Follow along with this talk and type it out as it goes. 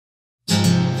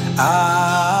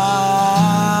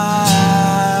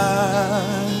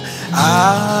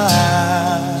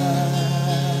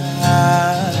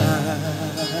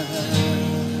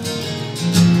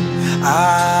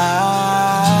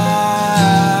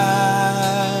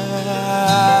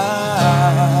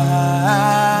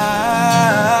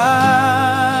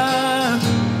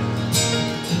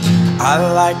I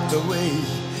like the way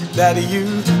that you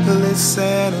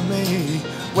listen to me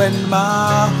when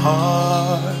my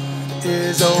heart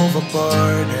is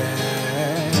overburdened.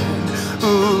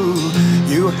 Ooh,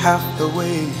 you have the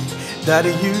way that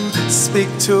you speak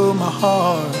to my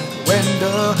heart when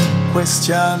the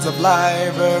questions of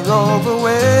life are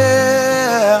overwhelming.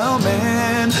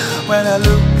 When I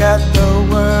look at the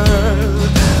world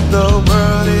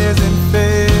isn't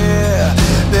fair.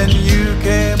 Then you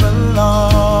came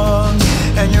along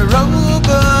and you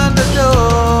opened the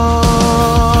door.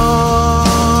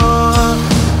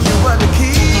 You are the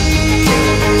key.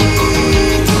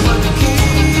 You are the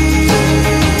key.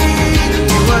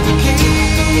 You are the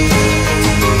key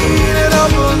that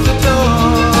opens the door.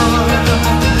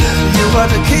 You are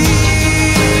the key.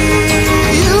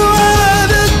 You are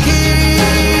the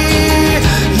key.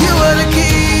 You are the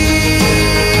key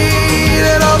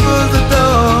that opens the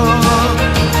door.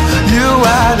 You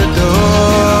are the door.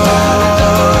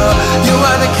 You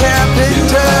are the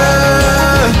carpenter.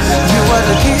 You are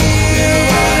the key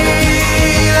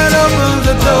that opens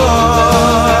the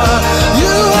door.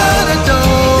 You are the door.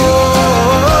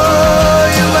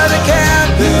 You are the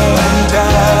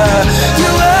carpenter.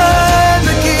 You are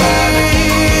the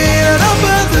key that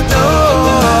opens the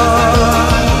door.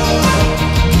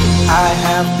 I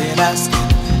have been asking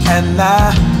and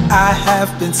I have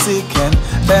been seeking,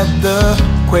 but the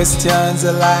questions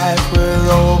of life were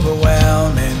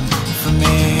overwhelming for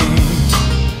me.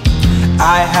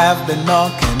 I have been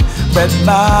knocking, but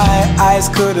my eyes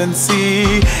couldn't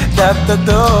see that the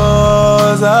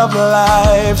doors of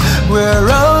life were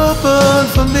open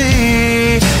for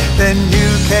me. Then you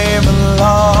came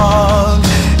along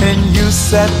and you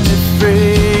set me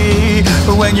free.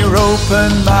 When you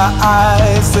opened my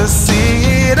eyes to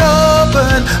see it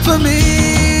open for me.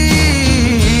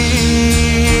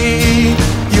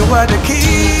 You are the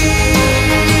key.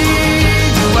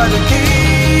 You are the key.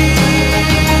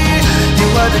 You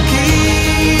are the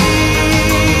key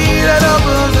that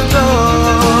opens the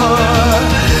door.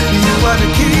 You are the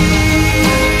key.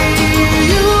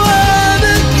 You are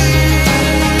the key.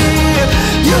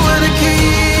 You are the key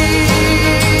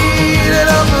that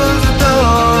opens the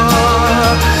door.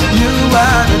 You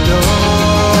are the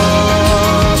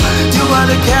door. You are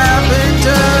the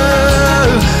carpenter.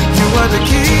 You are the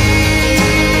key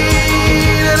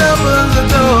that opens the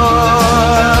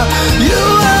door. You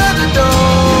are the door.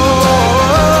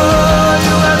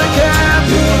 You are the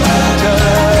carpenter.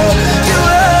 You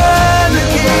are the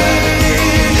key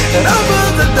that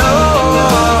opens the door.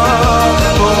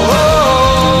 Oh, oh,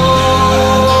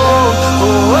 oh, oh,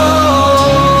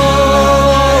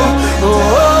 oh,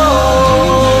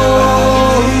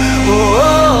 oh.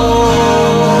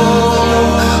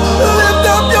 Lift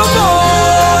up your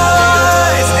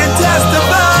voice and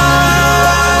testify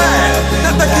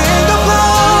that the King of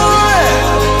Glory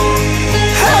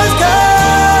has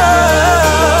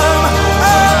come.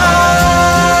 Oh, oh,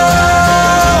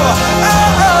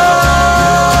 oh, oh.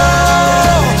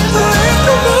 Lift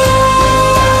your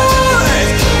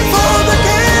voice for the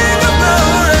King of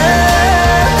Glory.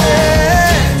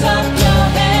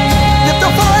 Lift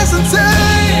your voice and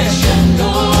sing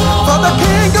for the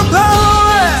King of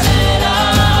Glory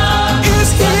is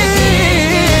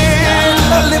here.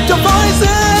 Lift your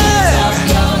voices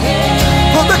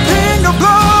for the King of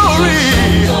Glory.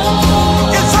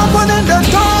 It's opening the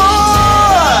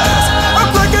doors. I'm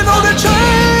breaking all the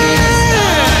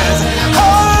chains. Oh,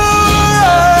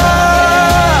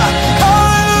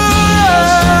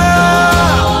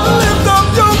 oh. Lift up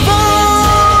your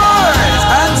voice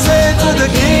and say to the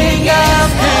King of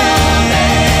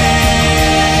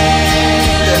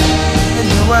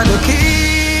Kings, you are the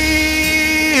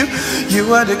key.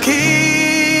 You are the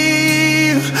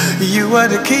key. You are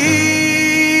the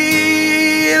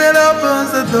key that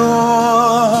opens the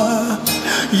door.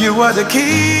 You are the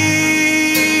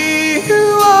key.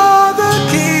 You are the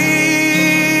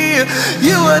key.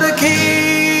 You are the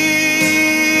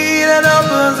key that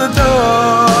opens the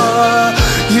door.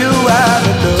 You are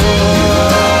the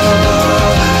door.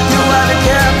 You are the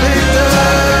carpenter.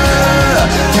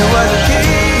 You are the key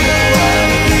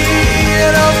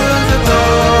that opens the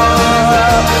door.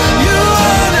 You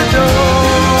are the door.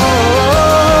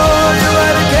 You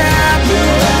are the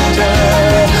carpenter.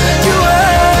 You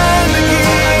are the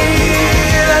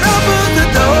key that opens the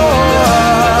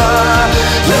door.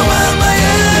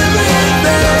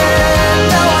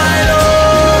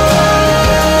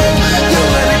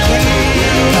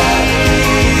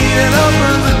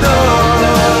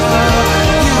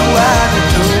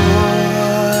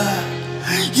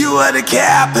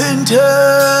 Carpenter,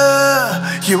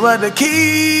 you are the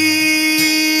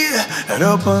key that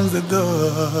opens the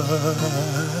door.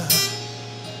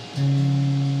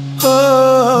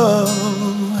 Oh,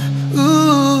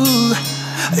 ooh,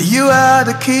 you are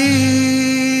the key.